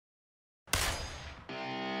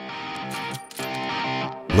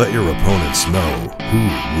Let your opponents know who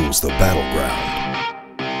rules the battleground.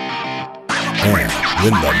 And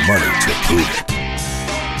win the money to prove it.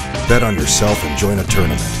 Bet on yourself and join a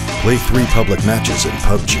tournament. Play 3 public matches in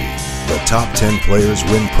PUBG. The top 10 players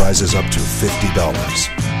win prizes up to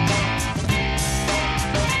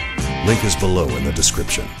 $50. Link is below in the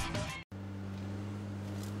description.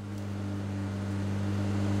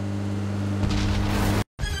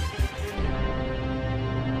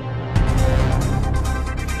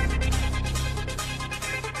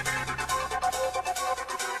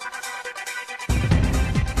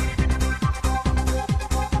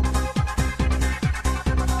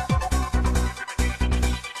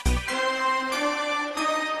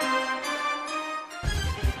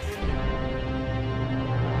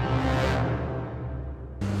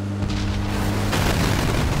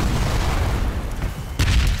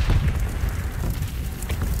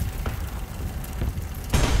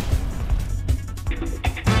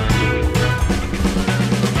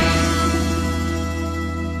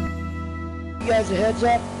 Guys, a heads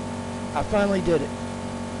up, I finally did it.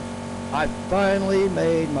 I finally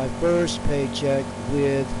made my first paycheck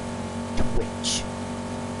with Twitch.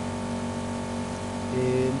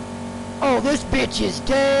 And oh, this bitch is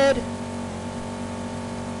dead.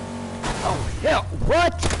 Oh hell,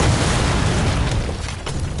 what?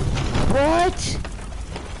 What?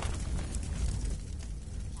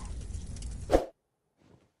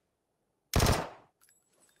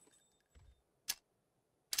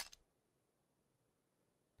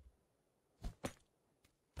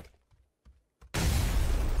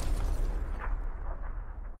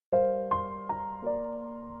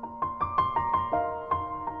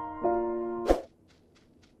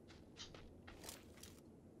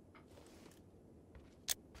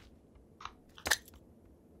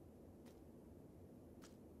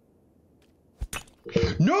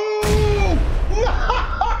 No!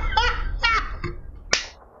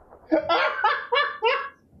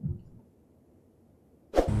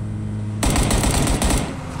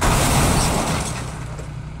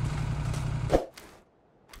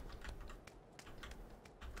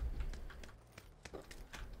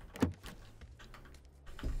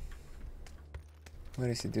 What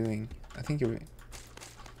is he doing? I think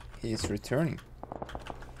he is returning.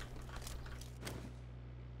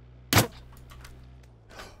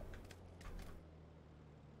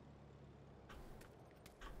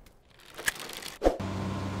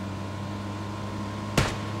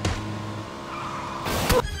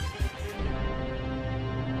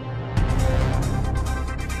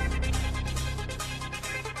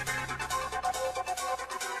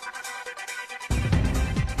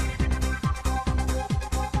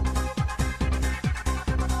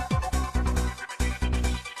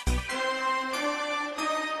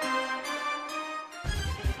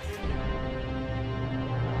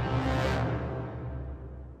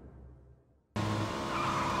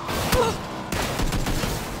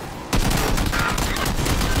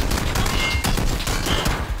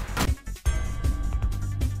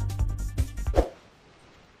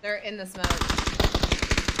 They're in the smoke.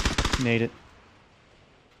 Nade it.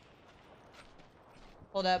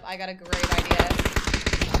 Hold up, I got a great idea.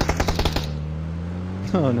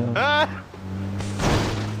 Oh no. Ah!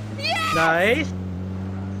 Yes! Nice!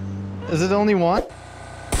 Is it only one?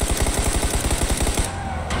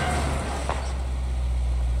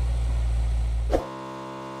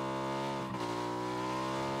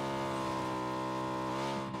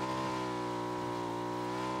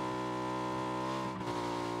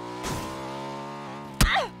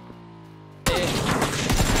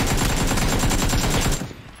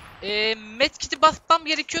 Medkit'i basmam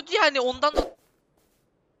gerekiyordu yani ondan da...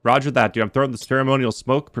 Roger that, dude. I'm throwing the ceremonial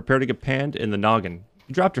smoke. Prepare to get panned in the noggin.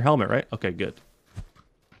 You dropped your helmet, right? Okay, good.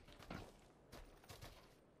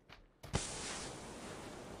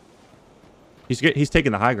 He's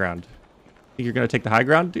taking the high ground. Think you're gonna take the high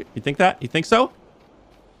ground? Dude? You think that? You think so?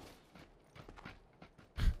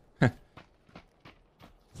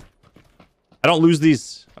 I don't lose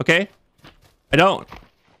these, okay? I don't.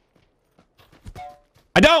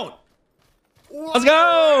 I don't! Let's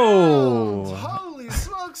go! Holy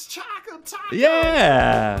smokes, Choco Taco!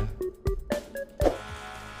 Yeah!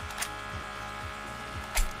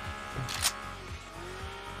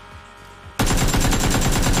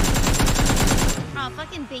 Oh,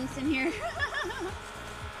 fucking Binks in here.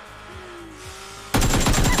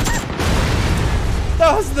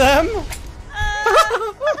 That was them!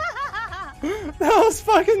 That was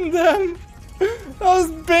fucking them! That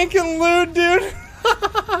was Bink and Lewd, dude!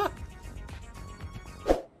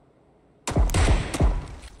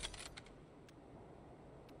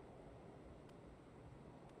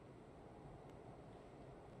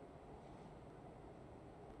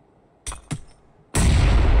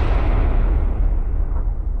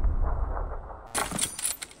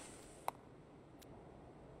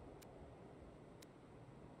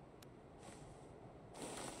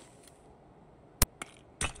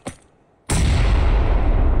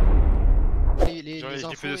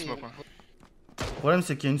 J'ai fait de smoke, moi. Le problème,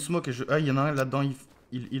 c'est qu'il y a une smoke et je. Ah, il y en a un là-dedans,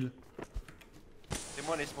 il. C'est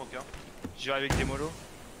moi les smokes, hein. J'y vais avec des molos.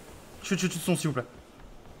 Chut son, s'il vous plaît.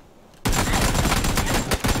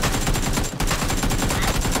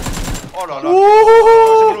 Oh là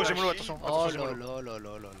là. J'ai mollo, attention. Oh là là là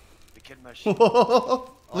là là. Mais quelle machine.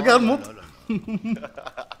 Regarde, monte.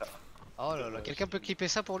 Oh là là. Quelqu'un peut clipper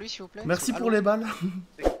ça pour lui, s'il vous plaît? Merci pour les balles.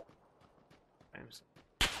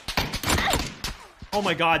 Oh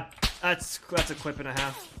my god, that's a clip and a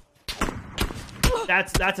half.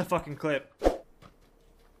 That's a fucking clip.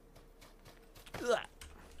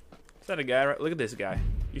 Is that a guy? Right? Look at this guy.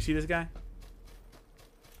 You see this guy?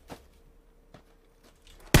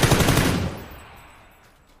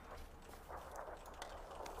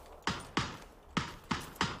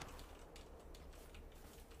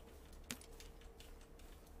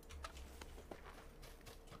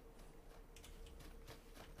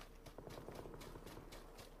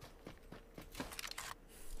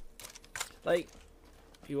 Like,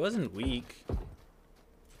 he wasn't weak.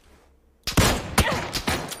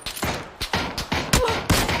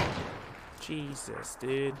 Jesus,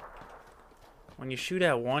 dude. When you shoot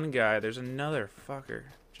at one guy, there's another fucker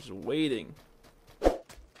just waiting.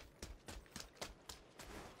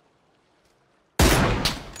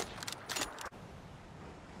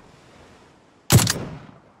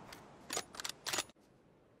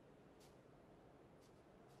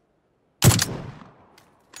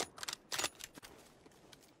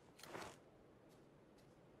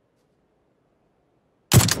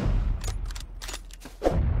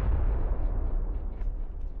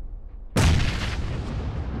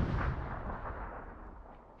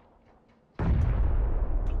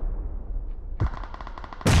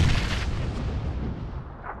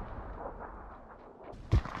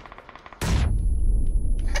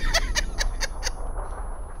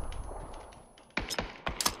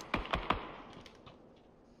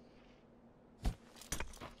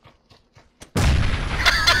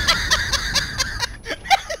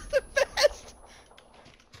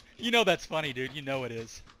 You know that's funny, dude. You know it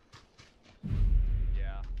is.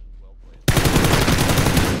 Yeah, well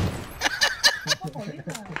played.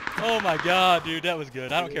 Oh my god, dude, that was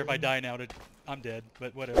good. I don't care if I die now. I'm dead,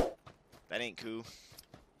 but whatever. That ain't cool.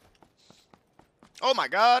 Oh my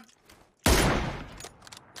god!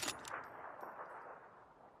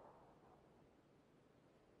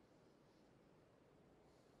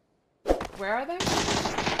 Where are they?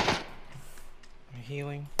 I'm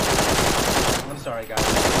healing. I'm sorry, guys.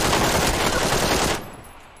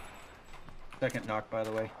 Second knock, by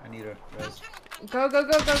the way. I need a res. Go.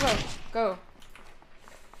 Go.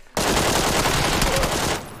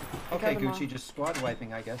 Okay, Gucci, just squad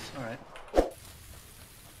wiping, I guess. Alright.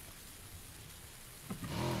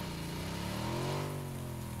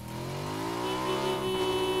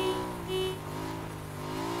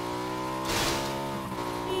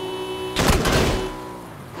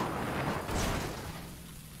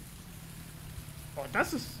 Oh,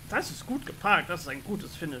 das ist gut geparkt. Das ist ein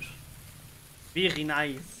gutes Finish. Very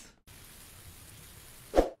nice.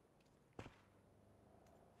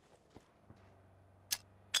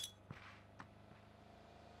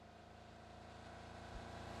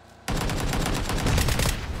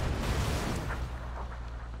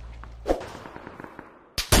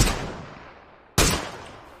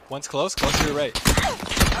 One's close to your right.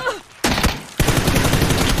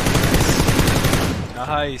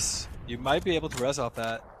 Nice. You might be able to res off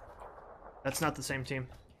that. That's not the same team.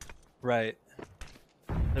 Right.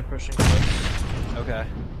 They're pushing close. Okay.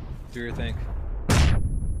 Do your thing.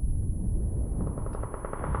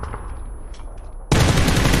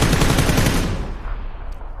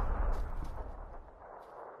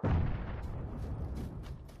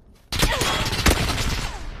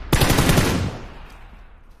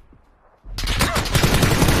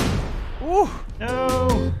 Ooh!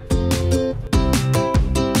 No!